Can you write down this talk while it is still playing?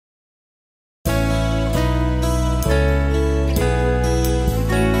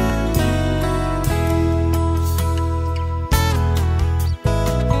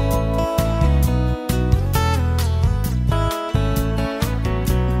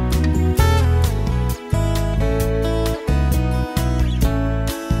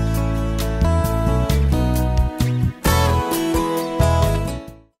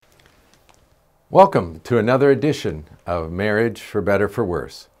Welcome to another edition of Marriage for Better for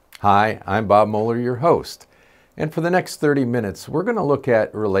Worse. Hi, I'm Bob Moeller, your host. And for the next 30 minutes, we're going to look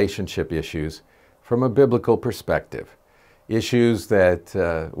at relationship issues from a biblical perspective. Issues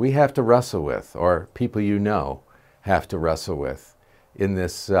that we have to wrestle with, or people you know have to wrestle with in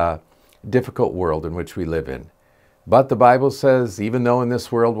this difficult world in which we live in. But the Bible says, even though in this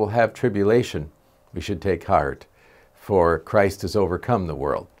world we'll have tribulation, we should take heart, for Christ has overcome the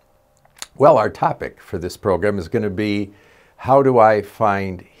world. Well, our topic for this program is going to be, how do I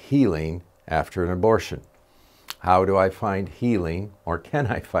find healing after an abortion? How do I find healing, or can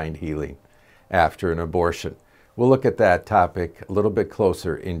I find healing after an abortion? We'll look at that topic a little bit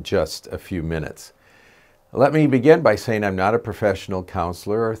closer in just a few minutes. Let me begin by saying I'm not a professional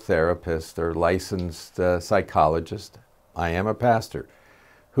counselor or therapist or licensed psychologist. I am a pastor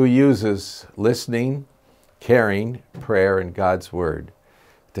who uses listening, caring, prayer, and God's Word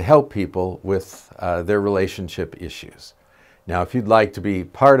to help people with their relationship issues. Now, if you'd like to be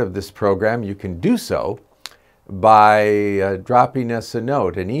part of this program, you can do so by dropping us a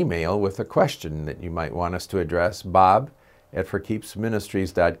note, an email with a question that you might want us to address,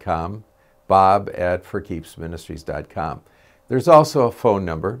 bob@forkeepsministries.com, bob@forkeepsministries.com. There's also a phone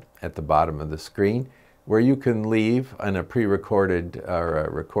number at the bottom of the screen where you can leave on a pre-recorded or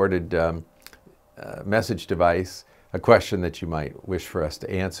a recorded message device a question that you might wish for us to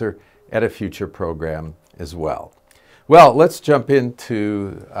answer at a future program as well. Well, let's jump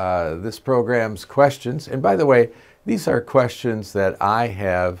into this program's questions. And by the way, these are questions that I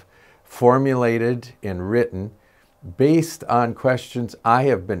have formulated and written based on questions I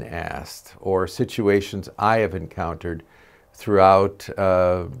have been asked or situations I have encountered throughout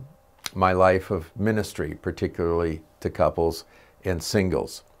my life of ministry, particularly to couples and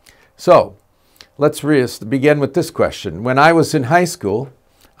singles. So, let's begin with this question. When I was in high school,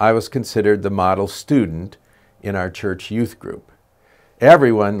 I was considered the model student in our church youth group.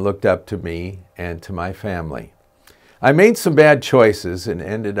 Everyone looked up to me and to my family. I made some bad choices and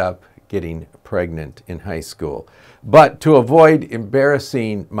ended up getting pregnant in high school. But to avoid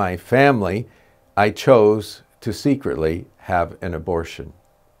embarrassing my family, I chose to secretly have an abortion.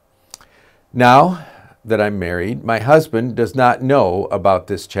 Now that I'm married, my husband does not know about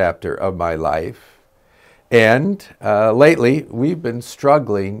this chapter of my life. And lately, we've been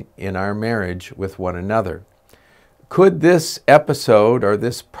struggling in our marriage with one another. Could this episode or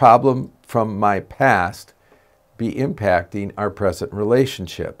this problem from my past be impacting our present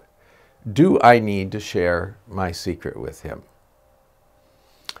relationship? Do I need to share my secret with him?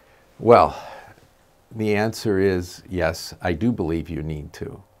 Well, the answer is yes, I do believe you need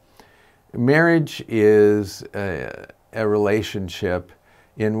to. Marriage is a relationship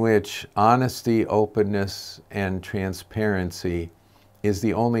in which honesty, openness, and transparency is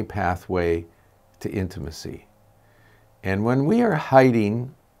the only pathway to intimacy. And when we are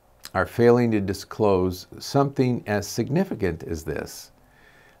hiding or failing to disclose something as significant as this,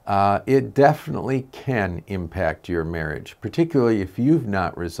 it definitely can impact your marriage, particularly if you've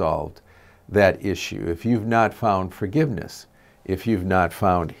not resolved that issue, if you've not found forgiveness, if you've not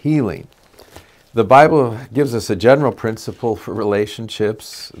found healing. The Bible gives us a general principle for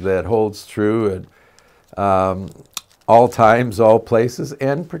relationships that holds true at all times, all places,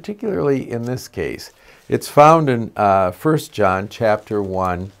 and particularly in this case. It's found in 1 John chapter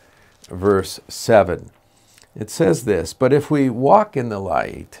 1, verse 7. It says this, "But if we walk in the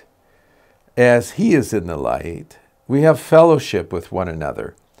light, as he is in the light, we have fellowship with one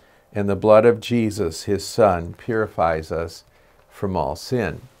another, and the blood of Jesus, his Son, purifies us from all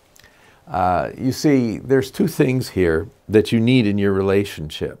sin." You see, there's two things here that you need in your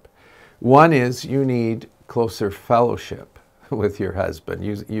relationship. One is you need closer fellowship with your husband.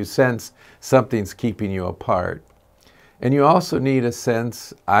 You sense something's keeping you apart. And you also need a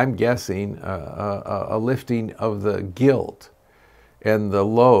sense, I'm guessing, a lifting of the guilt and the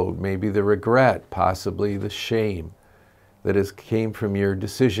load, maybe the regret, possibly the shame that came from your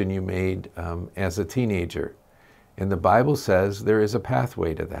decision you made as a teenager. And the Bible says there is a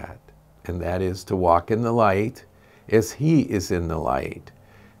pathway to that. And that is to walk in the light as he is in the light.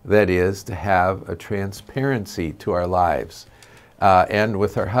 That is to have a transparency to our lives and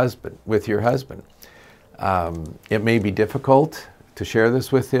with our husband, with your husband. It may be difficult to share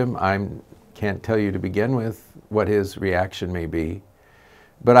this with him. I can't tell you to begin with what his reaction may be.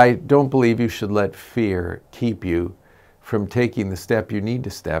 But I don't believe you should let fear keep you from taking the step you need to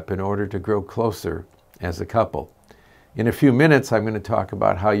step in order to grow closer as a couple. In a few minutes, I'm going to talk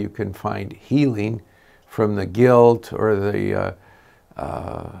about how you can find healing from the guilt or the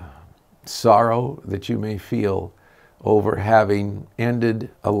sorrow that you may feel over having ended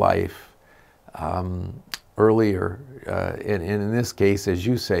a life earlier, and in this case, as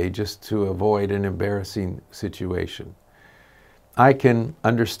you say, just to avoid an embarrassing situation. I can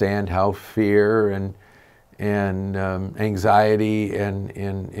understand how fear and anxiety and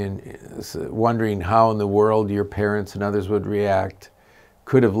wondering how in the world your parents and others would react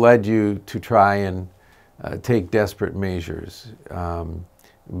could have led you to try and take desperate measures.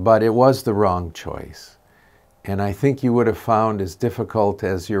 But it was the wrong choice. And I think you would have found, as difficult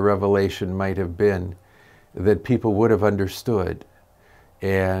as your revelation might have been, that people would have understood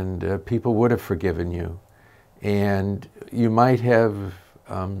and people would have forgiven you. And you might have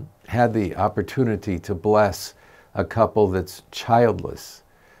had the opportunity to bless a couple that's childless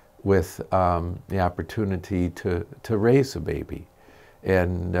with the opportunity to raise a baby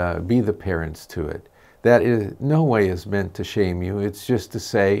and be the parents to it. That is no way is meant to shame you. It's just to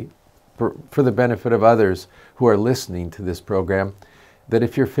say, for the benefit of others who are listening to this program, that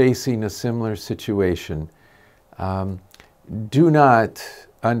if you're facing a similar situation, do not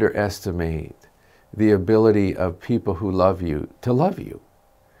underestimate the ability of people who love you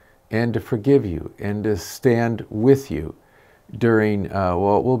and to forgive you and to stand with you during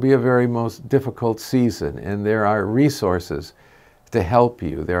what will be a very most difficult season. And there are resources to help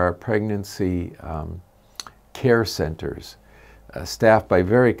you. There are pregnancy care centers staffed by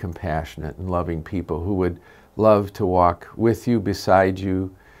very compassionate and loving people who would love to walk with you, beside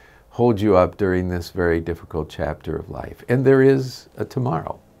you, hold you up during this very difficult chapter of life. And there is a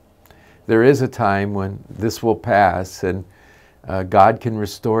tomorrow. There is a time when this will pass and God can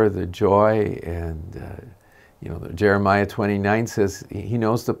restore the joy. And Jeremiah 29 says he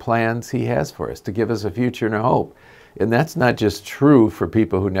knows the plans he has for us to give us a future and a hope. And that's not just true for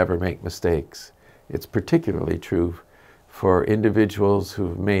people who never make mistakes. It's particularly true for individuals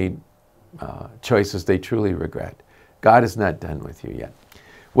who've made choices they truly regret. God is not done with you yet.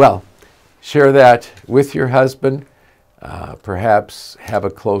 Well, share that with your husband. Perhaps have a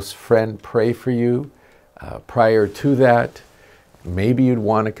close friend pray for you. Prior to that, maybe you'd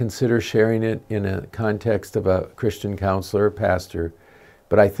want to consider sharing it in a context of a Christian counselor or pastor.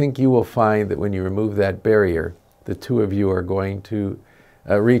 But I think you will find that when you remove that barrier, the two of you are going to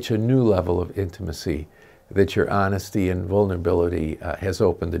reach a new level of intimacy that your honesty and vulnerability has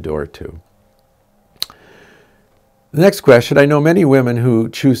opened the door to. The next question: I know many women who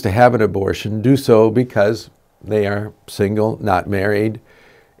choose to have an abortion do so because they are single, not married,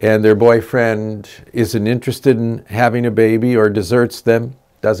 and their boyfriend isn't interested in having a baby or deserts them,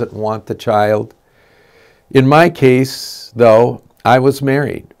 doesn't want the child. In my case, though, I was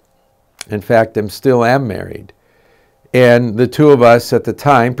married. In fact, I still am married. And the two of us at the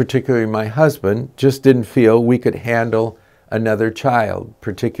time, particularly my husband, just didn't feel we could handle another child,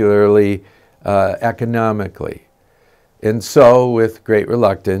 particularly economically. And so, with great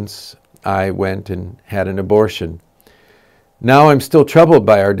reluctance, I went and had an abortion. Now I'm still troubled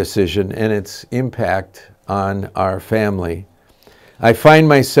by our decision and its impact on our family. I find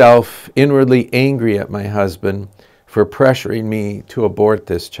myself inwardly angry at my husband for pressuring me to abort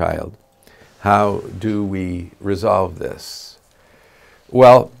this child. How do we resolve this?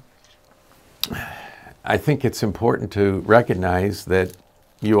 Well, I think it's important to recognize that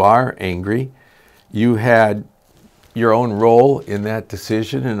you are angry. You had your own role in that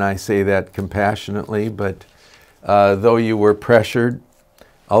decision, and I say that compassionately, but though you were pressured,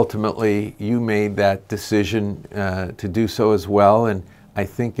 ultimately you made that decision to do so as well, and I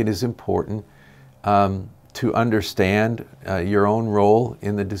think it is important to understand your own role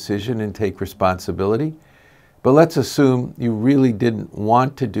in the decision and take responsibility. But let's assume you really didn't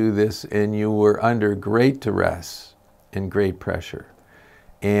want to do this and you were under great duress and great pressure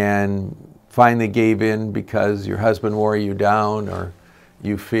and finally gave in because your husband wore you down or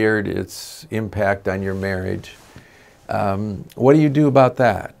you feared its impact on your marriage. What do you do about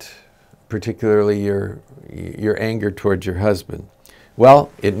that, particularly your anger towards your husband?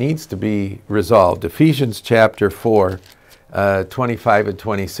 Well, it needs to be resolved. Ephesians chapter 4, 25 and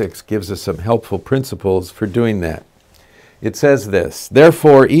 26 gives us some helpful principles for doing that. It says this: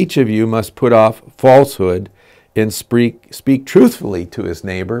 "Therefore each of you must put off falsehood and speak truthfully to his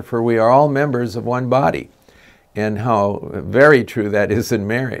neighbor, for we are all members of one body." And how very true that is in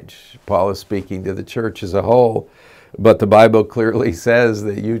marriage. Paul is speaking to the church as a whole, but the Bible clearly says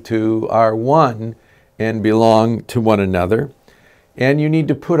that you two are one and belong to one another. And you need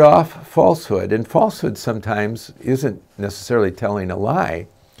to put off falsehood. And falsehood sometimes isn't necessarily telling a lie.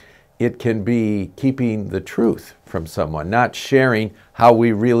 It can be keeping the truth from someone, not sharing how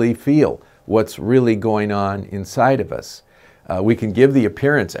we really feel, what's really going on inside of us. We can give the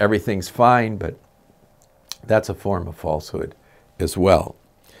appearance everything's fine, but that's a form of falsehood as well.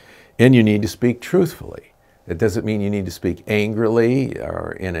 And you need to speak truthfully. It doesn't mean you need to speak angrily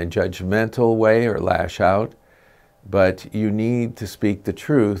or in a judgmental way or lash out, but you need to speak the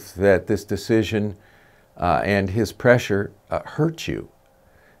truth that this decision and his pressure hurt you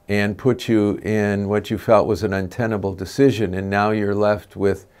and put you in what you felt was an untenable decision, and now you're left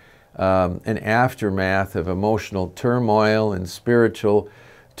with an aftermath of emotional turmoil and spiritual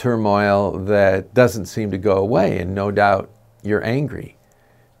turmoil that doesn't seem to go away, and no doubt you're angry.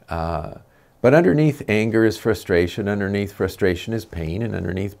 But underneath anger is frustration, underneath frustration is pain, and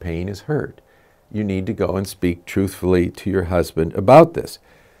underneath pain is hurt. You need to go and speak truthfully to your husband about this,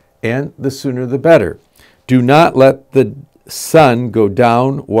 and the sooner the better. Do not let the sun go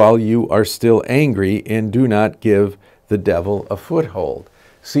down while you are still angry, and do not give the devil a foothold.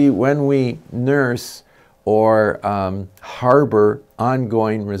 See, when we nurse or harbor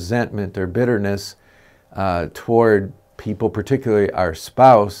ongoing resentment or bitterness toward people, particularly our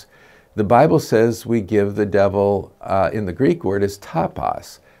spouse, the Bible says we give the devil, in the Greek word is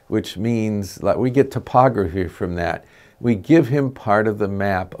topos, which means, like, we get topography from that. We give him part of the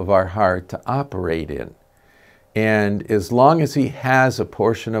map of our heart to operate in. And as long as he has a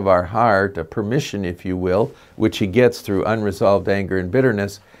portion of our heart, a permission, if you will, which he gets through unresolved anger and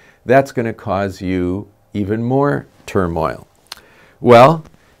bitterness, that's going to cause you even more turmoil. Well,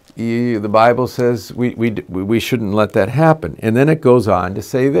 the Bible says we shouldn't let that happen. And then it goes on to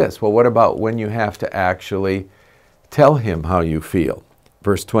say this. Well, what about when you have to actually tell him how you feel?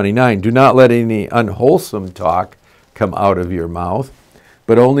 Verse 29, do not let any unwholesome talk come out of your mouth,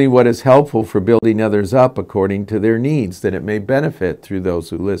 but only what is helpful for building others up according to their needs, that it may benefit through those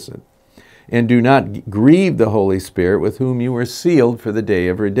who listen. And do not grieve the Holy Spirit, with whom you were sealed for the day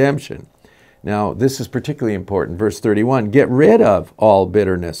of redemption. Now, this is particularly important. Verse 31, get rid of all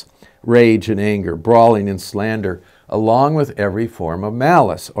bitterness, rage and anger, brawling and slander, along with every form of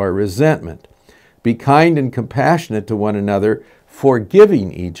malice or resentment. Be kind and compassionate to one another,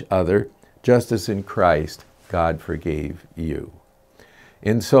 forgiving each other, just as in Christ God forgave you.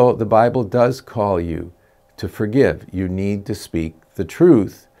 And so the Bible does call you to forgive. You need to speak the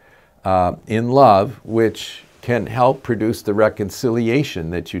truth in love, which can help produce the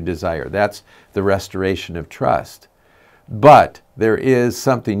reconciliation that you desire. That's the restoration of trust. But there is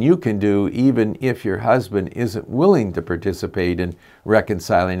something you can do even if your husband isn't willing to participate in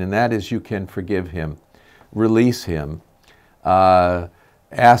reconciling, and that is you can forgive him, release him,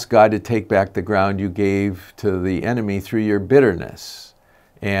 ask God to take back the ground you gave to the enemy through your bitterness,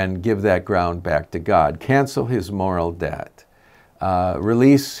 and give that ground back to God. Cancel his moral debt.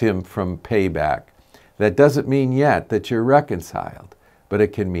 Release him from payback. That doesn't mean yet that you're reconciled, but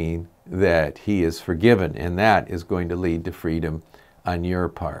it can mean that he is forgiven, and that is going to lead to freedom on your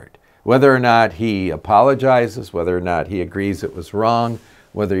part. Whether or not he apologizes, whether or not he agrees it was wrong,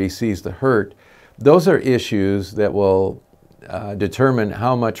 whether he sees the hurt, those are issues that will determine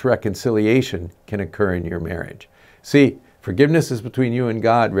how much reconciliation can occur in your marriage. See, forgiveness is between you and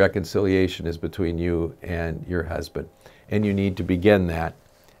God. Reconciliation is between you and your husband. And you need to begin that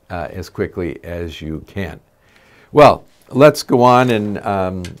as quickly as you can. Well, let's go on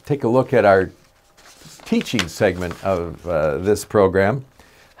and take a look at our teaching segment of this program.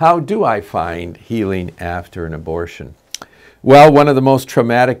 How do I find healing after an abortion? Well, one of the most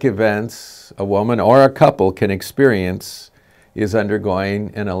traumatic events a woman or a couple can experience is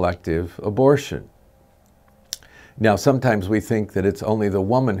undergoing an elective abortion. Now, sometimes we think that it's only the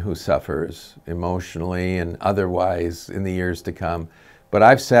woman who suffers emotionally and otherwise in the years to come, but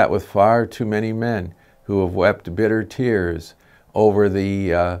I've sat with far too many men who have wept bitter tears over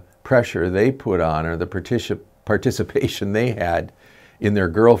the pressure they put on or the participation they had in their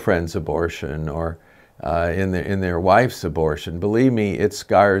girlfriend's abortion or in their wife's abortion. Believe me, it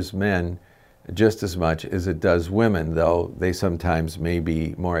scars men just as much as it does women, though they sometimes may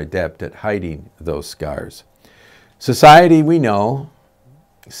be more adept at hiding those scars. Society, we know,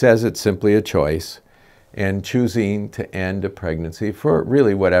 says it's simply a choice, and choosing to end a pregnancy for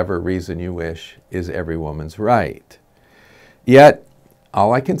really whatever reason you wish is every woman's right. Yet,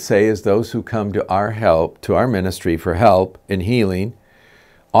 all I can say is those who come to our help, to our ministry for help and healing,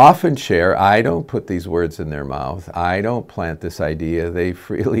 often share, I don't put these words in their mouth, I don't plant this idea, they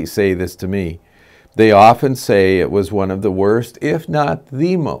freely say this to me. They often say it was one of the worst, if not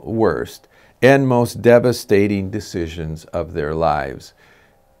the worst, and most devastating decisions of their lives.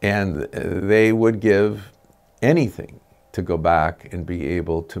 And they would give anything to go back and be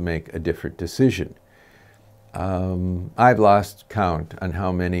able to make a different decision. I've lost count on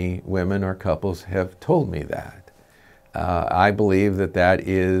how many women or couples have told me that. I believe that that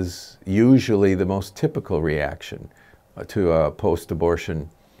is usually the most typical reaction to a post-abortion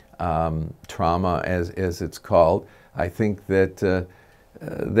trauma, as it's called. I think that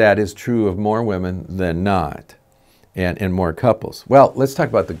that is true of more women than not, and more couples. Well, let's talk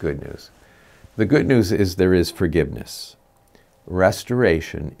about the good news. The good news is there is forgiveness,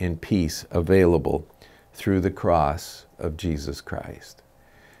 restoration, and peace available through the cross of Jesus Christ.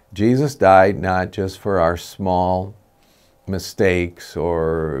 Jesus died not just for our small mistakes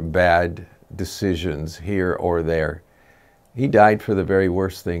or bad decisions here or there. He died for the very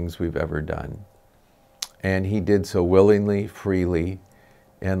worst things we've ever done. And he did so willingly, freely,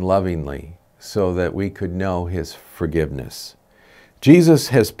 and lovingly so that we could know his forgiveness. Jesus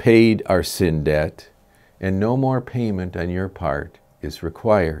has paid our sin debt, and no more payment on your part is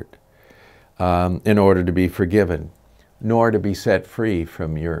required in order to be forgiven, nor to be set free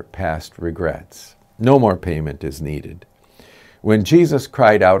from your past regrets. No more payment is needed. When Jesus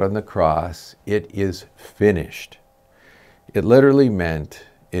cried out on the cross, "It is finished," it literally meant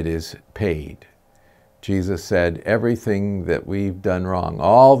it is paid. Jesus said, everything that we've done wrong,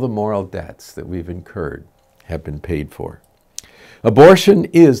 all the moral debts that we've incurred have been paid for. Abortion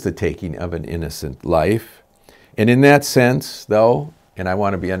is the taking of an innocent life. And in that sense, though, and I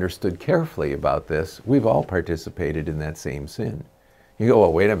want to be understood carefully about this, we've all participated in that same sin. You go,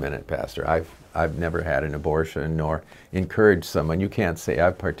 well, wait a minute, Pastor. I've never had an abortion nor encouraged someone. You can't say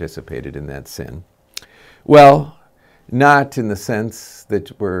I've participated in that sin. Well, not in the sense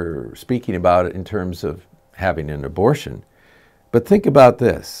that we're speaking about it in terms of having an abortion. But think about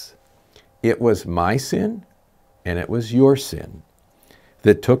this. It was my sin and it was your sin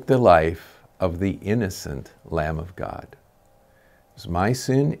that took the life of the innocent Lamb of God. It was my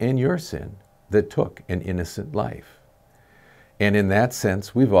sin and your sin that took an innocent life. And in that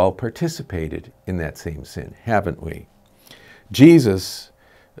sense, we've all participated in that same sin, haven't we? Jesus,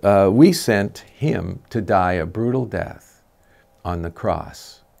 we sent him to die a brutal death on the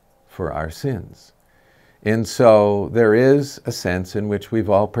cross for our sins. And so there is a sense in which we've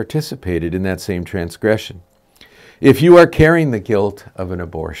all participated in that same transgression. If you are carrying the guilt of an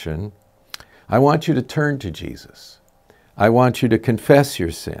abortion, I want you to turn to Jesus. I want you to confess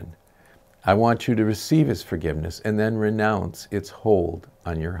your sin. I want you to receive his forgiveness and then renounce its hold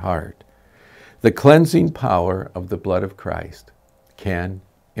on your heart. The cleansing power of the blood of Christ can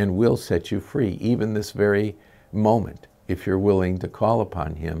and will set you free, even this very moment, if you're willing to call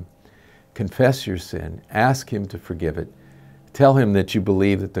upon him. Confess your sin, ask him to forgive it, tell him that you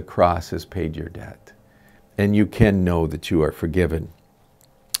believe that the cross has paid your debt, and you can know that you are forgiven.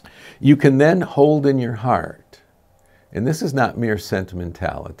 You can then hold in your heart, and this is not mere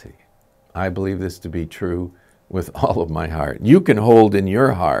sentimentality. I believe this to be true with all of my heart. You can hold in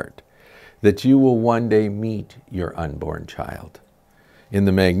your heart that you will one day meet your unborn child in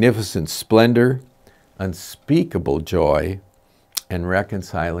the magnificent splendor, unspeakable joy, and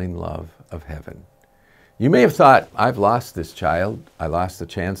reconciling love of heaven. You may have thought, I've lost this child. I lost the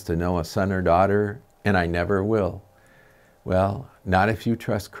chance to know a son or daughter, and I never will. Well, not if you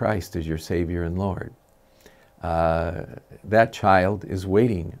trust Christ as your Savior and Lord. That child is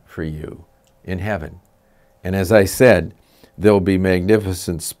waiting for you in heaven. And as I said, there'll be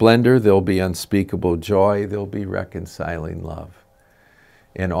magnificent splendor, there'll be unspeakable joy, there'll be reconciling love.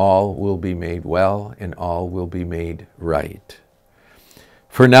 And all will be made well, and all will be made right.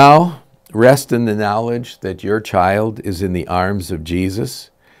 For now, rest in the knowledge that your child is in the arms of Jesus,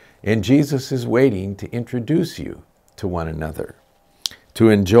 and Jesus is waiting to introduce you to one another, to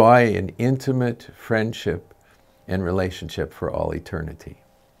enjoy an intimate friendship and relationship for all eternity.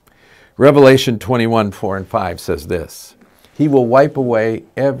 Revelation 21:4-5 says this, he will wipe away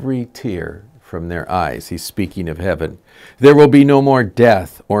every tear from their eyes. He's speaking of heaven. There will be no more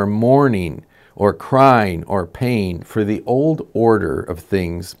death or mourning or crying or pain, for the old order of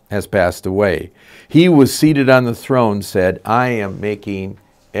things has passed away. He who was seated on the throne said, I am making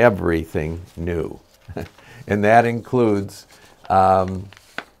everything new. And that includes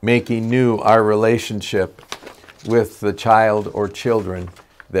making new our relationship with the child or children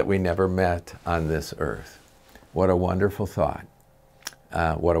that we never met on this earth. What a wonderful thought.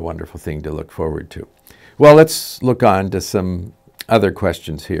 What a wonderful thing to look forward to. Well, let's look on to some other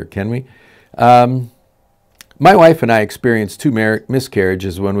questions here, can we? My wife and I experienced 2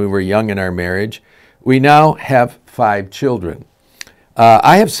 miscarriages when we were young in our marriage. We now have 5 children.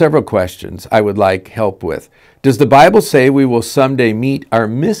 I have several questions I would like help with. Does the Bible say we will someday meet our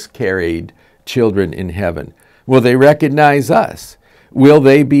miscarried children in heaven? Will they recognize us? Will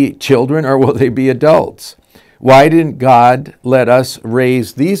they be children or will they be adults? Why didn't God let us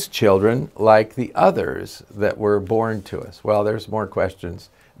raise these children like the others that were born to us? Well, there's more questions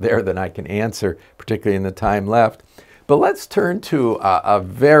there than I can answer, particularly in the time left. But let's turn to a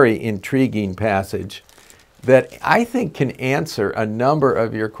very intriguing passage that I think can answer a number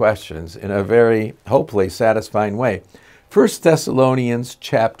of your questions in a very, hopefully, satisfying way. 1 Thessalonians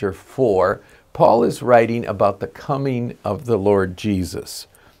chapter 4, Paul is writing about the coming of the Lord Jesus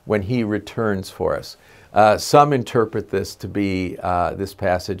when he returns for us. Some interpret this to be, this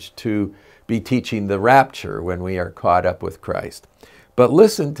passage to be teaching the rapture when we are caught up with Christ. But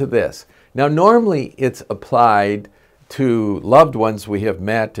listen to this. Now, normally it's applied to loved ones we have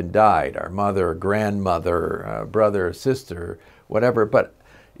met and died, our mother or grandmother, brother or sister, whatever. But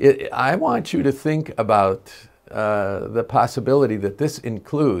I want you to think about the possibility that this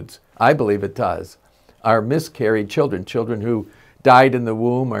includes, I believe it does, our miscarried children, children who died in the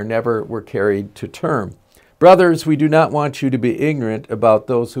womb or never were carried to term. Brothers, we do not want you to be ignorant about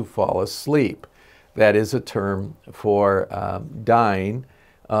those who fall asleep. That is a term for dying,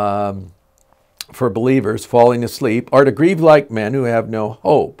 for believers falling asleep, or to grieve like men who have no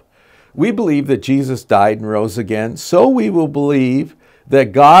hope. We believe that Jesus died and rose again, so we will believe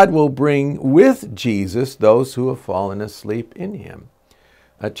that God will bring with Jesus those who have fallen asleep in him.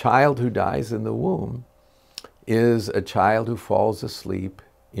 A child who dies in the womb is a child who falls asleep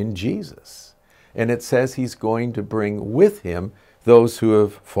in Jesus. And it says he's going to bring with him those who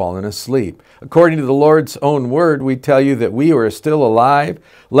have fallen asleep. According to the Lord's own word, we tell you that we who are still alive,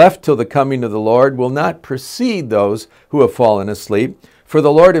 left till the coming of the Lord, will not precede those who have fallen asleep. For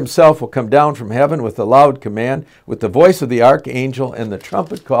the Lord himself will come down from heaven with a loud command, with the voice of the archangel and the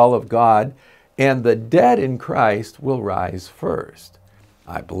trumpet call of God, and the dead in Christ will rise first.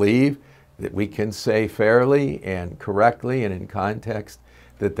 I believe that we can say fairly and correctly and in context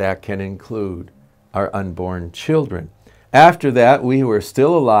that that can include our unborn children. After that, we who are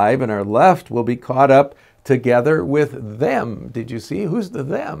still alive and are left will be caught up together with them. Did you see? Who's the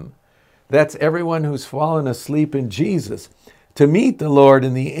them? That's everyone who's fallen asleep in Jesus, to meet the Lord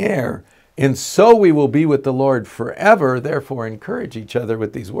in the air. And so we will be with the Lord forever. Therefore, encourage each other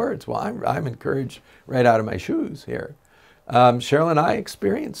with these words. Well, I'm encouraged right out of my shoes here. Cheryl and I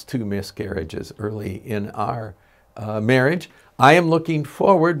experienced 2 miscarriages early in our marriage. I am looking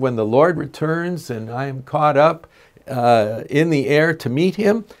forward when the Lord returns and I am caught up in the air to meet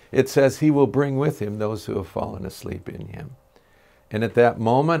him. It says he will bring with him those who have fallen asleep in him. And at that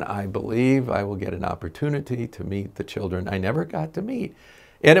moment, I believe I will get an opportunity to meet the children I never got to meet.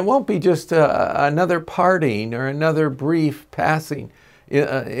 And it won't be just another parting or another brief passing.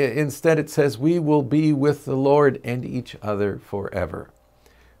 Instead, it says we will be with the Lord and each other forever.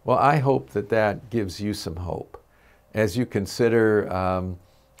 Well, I hope that that gives you some hope as you consider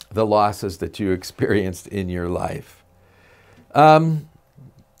the losses that you experienced in your life.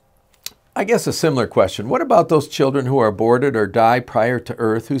 I guess a similar question. What about those children who are aborted or die prior to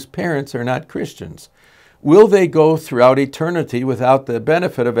earth whose parents are not Christians? Will they go throughout eternity without the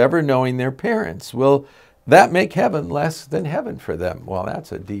benefit of ever knowing their parents? Will that make heaven less than heaven for them? Well,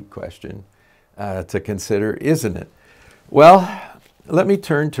 that's a deep question to consider, isn't it? Well, let me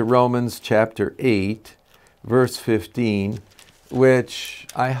turn to Romans chapter 8, verse 15, which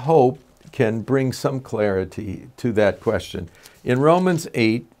I hope can bring some clarity to that question. In Romans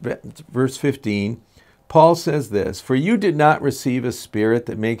 8, verse 15, Paul says this, "For you did not receive a spirit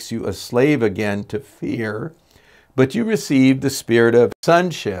that makes you a slave again to fear, but you received the spirit of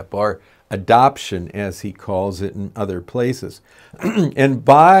sonship," or adoption, as he calls it in other places. "And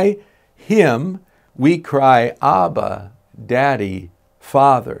by him we cry, Abba, Daddy,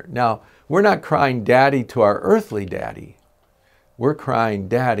 Father." Now, we're not crying daddy to our earthly daddy. We're crying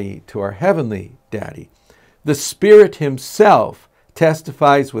daddy to our heavenly daddy. The Spirit himself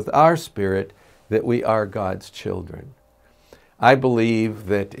testifies with our spirit that we are God's children. I believe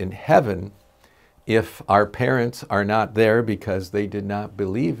that in heaven, if our parents are not there because they did not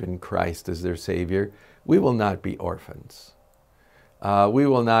believe in Christ as their Savior, we will not be orphans. We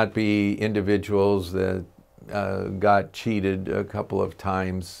will not be individuals that got cheated a couple of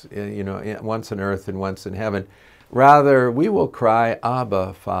times, once on earth and once in heaven. Rather, we will cry,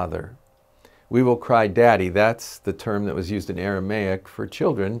 Abba, Father. We will cry, Daddy. That's the term that was used in Aramaic for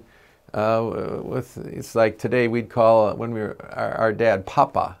children. It's like today we'd call when we were our dad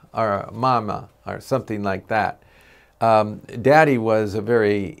Papa or Mama or something like that. Daddy was a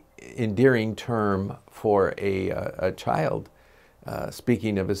very endearing term for a child,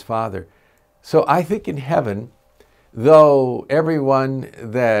 speaking of his father. So I think in heaven, though everyone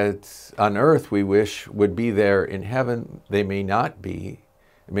that on earth we wish would be there in heaven, they may not be.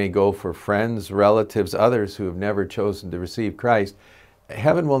 It may go for friends, relatives, others who have never chosen to receive Christ.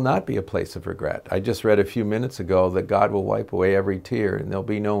 Heaven will not be a place of regret. I just read a few minutes ago that God will wipe away every tear and there'll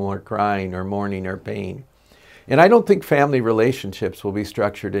be no more crying or mourning or pain. And I don't think family relationships will be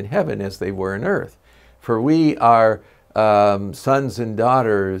structured in heaven as they were in earth. For we are sons and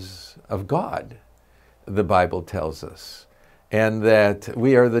daughters of God, the Bible tells us. And that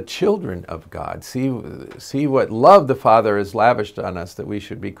we are the children of God. See what love the Father has lavished on us, that we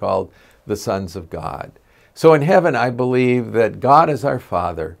should be called the sons of God. So in heaven, I believe that God as our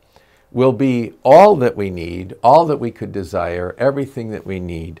Father will be all that we need, all that we could desire, everything that we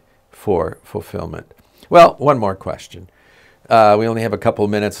need for fulfillment. Well, one more question. We only have a couple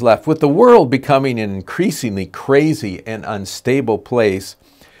of minutes left. With the world becoming an increasingly crazy and unstable place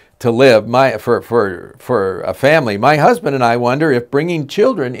to live, for a family, my husband and I wonder if bringing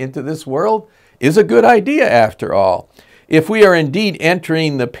children into this world is a good idea after all. If we are indeed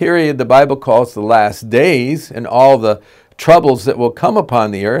entering the period the Bible calls the last days and all the troubles that will come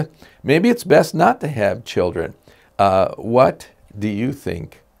upon the earth, maybe it's best not to have children. What do you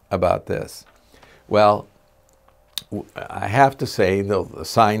think about this? Well, I have to say, though the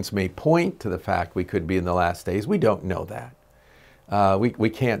signs may point to the fact we could be in the last days, we don't know that. We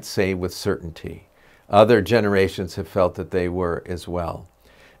can't say with certainty. Other generations have felt that they were as well.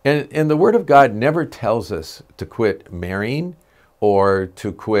 And the Word of God never tells us to quit marrying or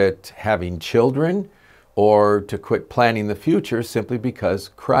to quit having children or to quit planning the future simply because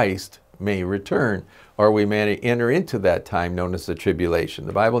Christ may return or we may enter into that time known as the tribulation.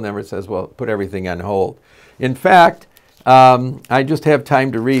 The Bible never says, well, put everything on hold. In fact, I just have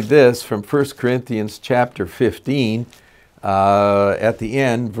time to read this from 1 Corinthians chapter 15, at the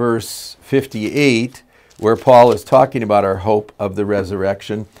end, verse 58, where Paul is talking about our hope of the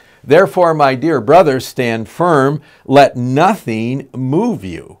resurrection. Therefore, my dear brothers, stand firm. Let nothing move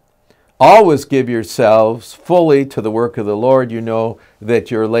you. Always give yourselves fully to the work of the Lord. You know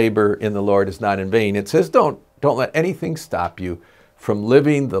that your labor in the Lord is not in vain. It says don't let anything stop you from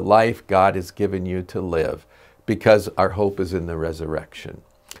living the life God has given you to live, because our hope is in the resurrection.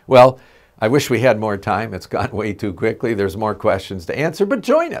 Well, I wish we had more time. It's gone way too quickly. There's more questions to answer, but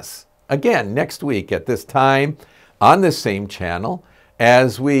join us again next week at this time on this same channel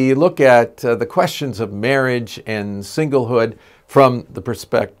as we look at the questions of marriage and singlehood from the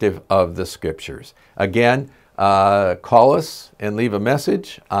perspective of the Scriptures. Again, call us and leave a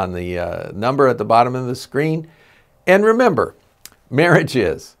message on the number at the bottom of the screen. And remember, marriage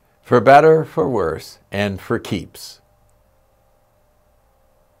is for better, for worse, and for keeps.